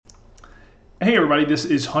Hey everybody, this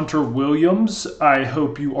is Hunter Williams. I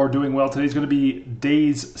hope you are doing well. Today's going to be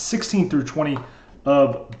days 16 through 20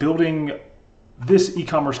 of building this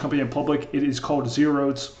e-commerce company in public. It is called Zero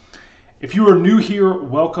Oats. If you are new here,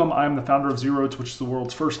 welcome. I'm the founder of Zero Oats, which is the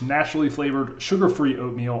world's first naturally flavored, sugar-free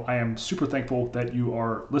oatmeal. I am super thankful that you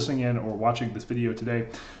are listening in or watching this video today.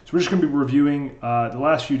 So we're just going to be reviewing the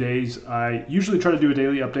last few days. I usually try to do a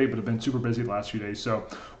daily update, but I've been super busy the last few days. So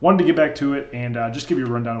wanted to get back to it and just give you a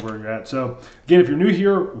rundown of where you're at. So again, if you're new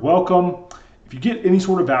here, welcome. If you get any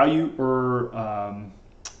sort of value or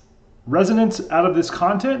resonance out of this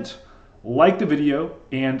content, like the video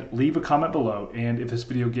and leave a comment below. And if this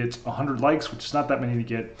video gets 100 likes, which is not that many to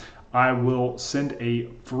get, I will send a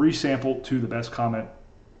free sample to the best comment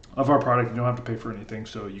of our product. You don't have to pay for anything,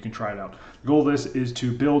 so you can try it out. The goal of this is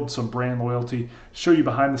to build some brand loyalty, show you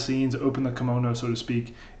behind the scenes, open the kimono, so to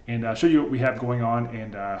speak, and show you what we have going on.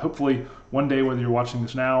 And hopefully one day, whether you're watching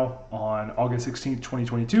this now on August 16th,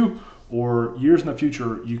 2022, or years in the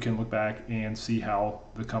future, you can look back and see how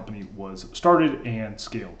the company was started and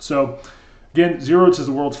scaled. So again, Zero Oats is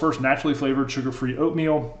the world's first naturally flavored sugar-free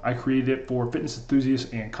oatmeal. I created it for fitness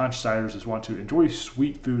enthusiasts and conscious dieters who want to enjoy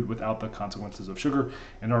sweet food without the consequences of sugar.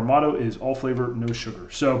 And our motto is all flavor, no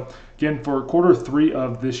sugar. So again, for quarter three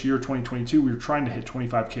of this year, 2022, we were trying to hit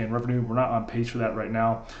 25K in revenue. We're not on pace for that right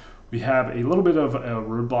now. We have a little bit of a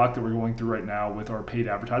roadblock that we're going through right now with our paid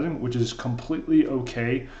advertising, which is completely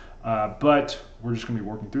okay. But we're just going to be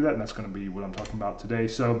working through that, and that's going to be what I'm talking about today.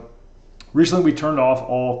 So recently we turned off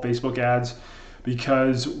all Facebook ads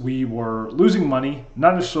because we were losing money,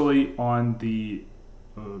 not necessarily on the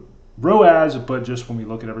ROAS, but just when we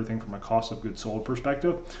look at everything from a cost of goods sold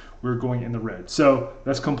perspective, we're going in the red. So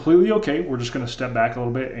that's completely okay. We're just going to step back a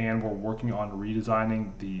little bit, and we're working on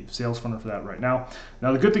redesigning the sales funnel for that right now.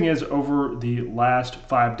 Now, the good thing is over the last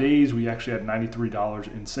 5 days, we actually had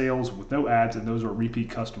 $93 in sales with no ads, and those are repeat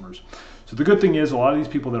customers. So the good thing is a lot of these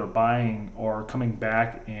people that are buying are coming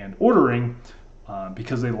back and ordering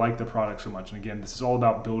because they like the product so much. And again, this is all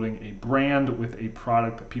about building a brand with a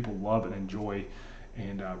product that people love and enjoy,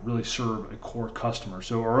 and really serve a core customer.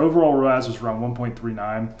 So our overall ROAS is around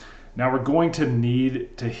 1.39. Now we're going to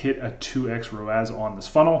need to hit a 2x ROAS on this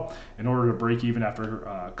funnel in order to break even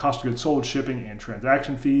after cost of goods sold, shipping, and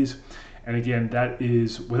transaction fees. And again, that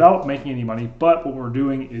is without making any money, but what we're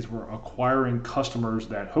doing is we're acquiring customers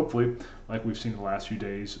that hopefully, like we've seen the last few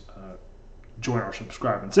days, join our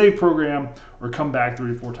subscribe and save program or come back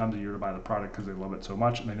 3 to 4 times a year to buy the product because they love it so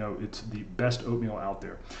much and they know it's the best oatmeal out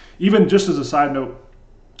there. Even just as a side note,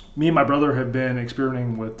 me and my brother have been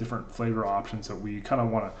experimenting with different flavor options that we kind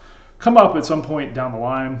of want to come up at some point down the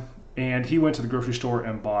line. And he went to the grocery store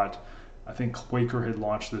and bought, I think Quaker had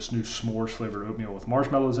launched this new s'mores flavored oatmeal with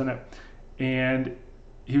marshmallows in it. And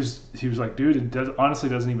he was like, dude, honestly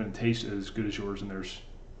doesn't even taste as good as yours. And there's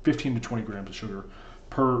 15 to 20 grams of sugar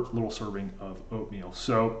per little serving of oatmeal.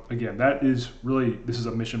 So again, that is really, this is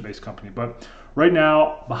a mission-based company. But right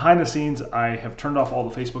now, behind the scenes, I have turned off all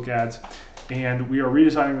the Facebook ads, and we are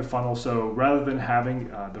redesigning the funnel. So rather than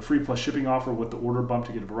having the free plus shipping offer with the order bump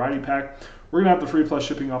to get a variety pack, we're gonna have the free plus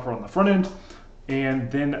shipping offer on the front end,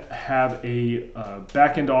 and then have a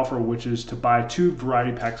back end offer, which is to buy 2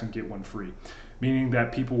 variety packs and get 1 free, meaning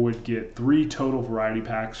that people would get 3 total variety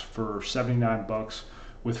packs for $79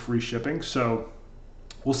 with free shipping. So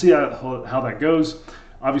we'll see how that goes.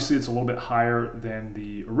 Obviously, it's a little bit higher than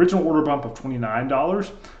the original order bump of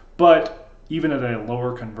 $29, but even at a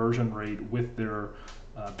lower conversion rate with there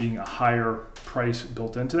being a higher price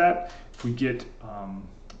built into that, if we get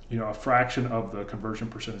a fraction of the conversion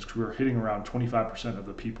percentage, because we're hitting around 25% of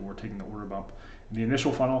the people who are taking the order bump in the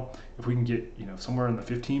initial funnel. If we can get somewhere in the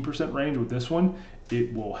 15% range with this one,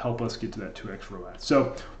 it will help us get to that 2x ROAS.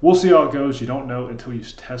 So we'll see how it goes. You don't know until you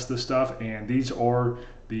test this stuff, and these are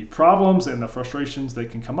the problems and the frustrations that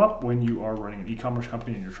can come up when you are running an e-commerce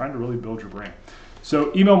company and you're trying to really build your brand.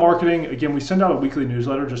 So email marketing, again, we send out a weekly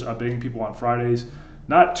newsletter just updating people on Fridays.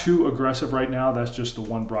 Not too aggressive right now. That's just the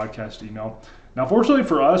one broadcast email. Now, fortunately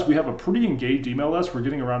for us, we have a pretty engaged email list. We're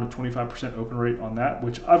getting around a 25% open rate on that,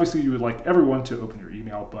 which obviously you would like everyone to open your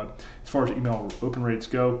email, but as far as email open rates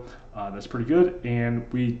go, that's pretty good. And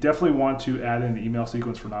we definitely want to add in the email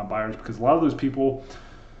sequence for non-buyers, because a lot of those people,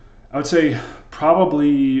 I would say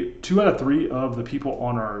probably 2 out of 3 of the people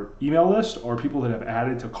on our email list are people that have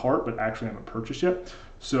added to cart but actually haven't purchased yet.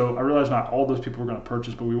 So I realize not all those people are going to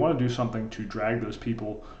purchase, but we want to do something to drag those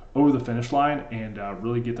people over the finish line and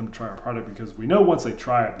really get them to try our product, because we know once they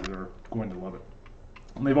try it, they're going to love it.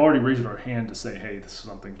 And they've already raised their hand to say, hey, this is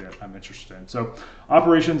something that I'm interested in. So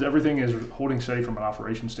operations, everything is holding steady from an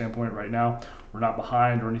operations standpoint right now. We're not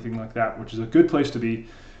behind or anything like that, which is a good place to be.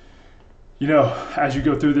 as you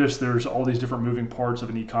go through this, there's all these different moving parts of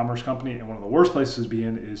an e-commerce company, and one of the worst places to be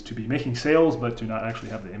in is to be making sales, but to not actually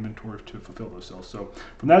have the inventory to fulfill those sales. So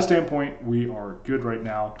from that standpoint, we are good right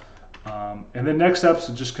now. And then next steps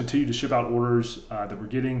is just continue to ship out orders that we're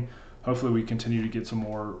getting. Hopefully we continue to get some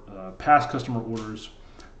more past customer orders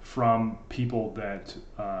from people that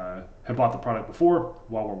have bought the product before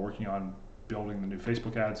while we're working on building the new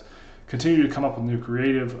Facebook ads. Continue to come up with new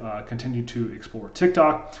creative, continue to explore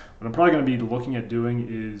TikTok. What I'm probably going to be looking at doing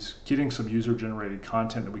is getting some user-generated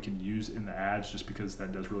content that we can use in the ads, just because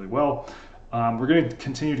that does really well. We're going to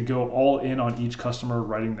continue to go all in on each customer,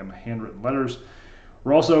 writing them handwritten letters.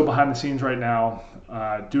 We're also behind the scenes right now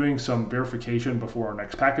doing some verification before our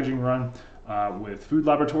next packaging run with food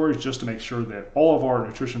laboratories, just to make sure that all of our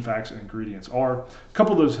nutrition facts and ingredients are. A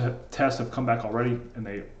couple of those tests have come back already,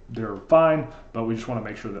 and they're fine, but we just want to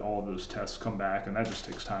make sure that all of those tests come back, and that just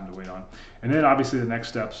takes time to wait on. And then obviously the next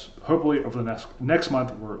steps, hopefully over the next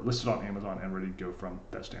month, we're listed on Amazon and ready to go from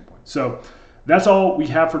that standpoint. So that's all we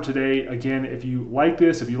have for today. Again, if you like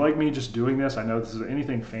this, if you like me just doing this, I know this isn't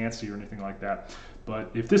anything fancy or anything like that,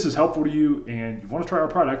 but if this is helpful to you and you want to try our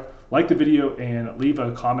product, like the video and leave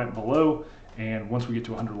a comment below. And once we get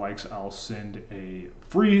to 100 likes, I'll send a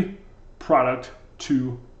free product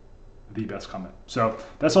to the best comment. So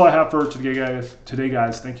that's all I have for today,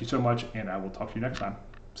 guys. Thank you so much, and I will talk to you next time.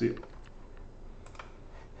 See you.